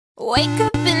Wake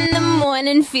up in the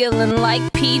morning feeling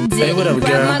like P. Diddy. Hey, what up,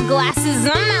 grab girl? my glasses,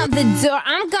 I'm out the door.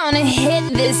 I'm gonna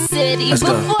hit this city. Let's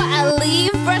go. Before I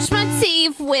leave, brush my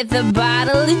teeth with a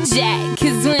bottle of Jack.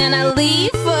 Cause when I leave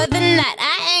for the night,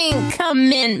 I ain't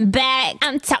coming back.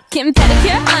 I'm talking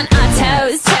pedicure on our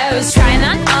toes, toes. Trying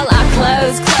on all our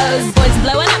clothes, clothes. Boys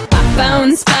blowing up our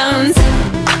phones, phones.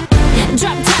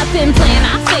 Drop top and playing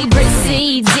our